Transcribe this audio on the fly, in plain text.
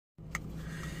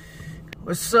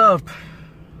What's up?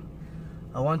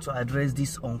 I want to address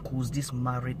these uncles, these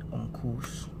married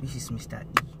uncles. This is Mr.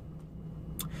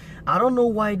 E. I don't know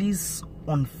why these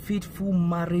unfaithful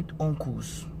married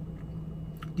uncles,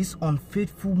 these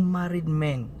unfaithful married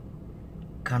men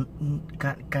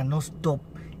cannot stop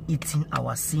eating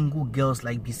our single girls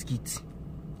like biscuits.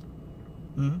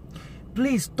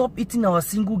 Please stop eating our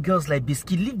single girls like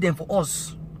biscuit. Leave them for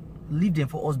us. Leave them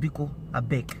for us, Biko. I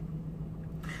beg.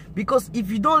 Because if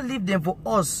you don't leave them for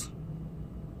us,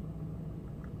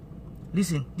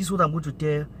 listen, this is what I'm going to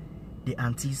tell the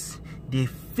aunties, the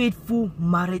faithful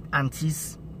married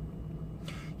aunties.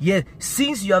 Yeah,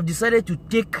 since you have decided to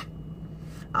take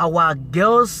our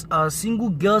girls, our single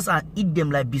girls, and eat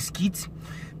them like biscuits,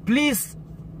 please,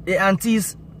 the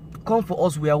aunties, come for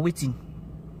us. We are waiting.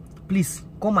 Please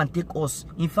come and take us.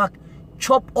 In fact,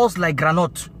 chop us like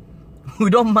granite. We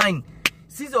don't mind.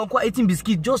 Since you're eating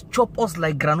biscuit, just chop us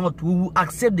like granite. We will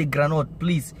accept the granite,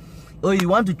 please. Oh, you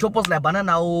want to chop us like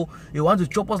banana? Oh, you want to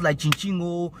chop us like chin chin?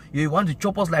 Oh, you want to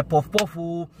chop us like puff puff?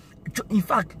 Oh, in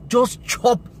fact, just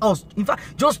chop us. In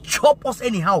fact, just chop us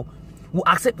anyhow. We'll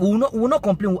accept. We will not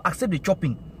complain. We'll accept the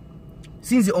chopping.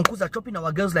 Since the uncles are chopping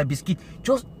our girls like biscuit,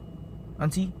 just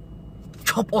auntie,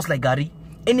 chop us like Gary.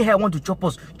 Anyhow, want to chop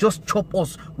us, just chop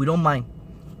us. We don't mind.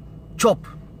 Chop.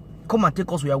 Come and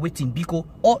take us. We are waiting. Biko.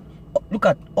 Oh, look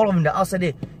at all of them that are outside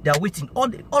there. They are waiting. All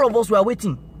of us, we are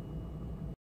waiting.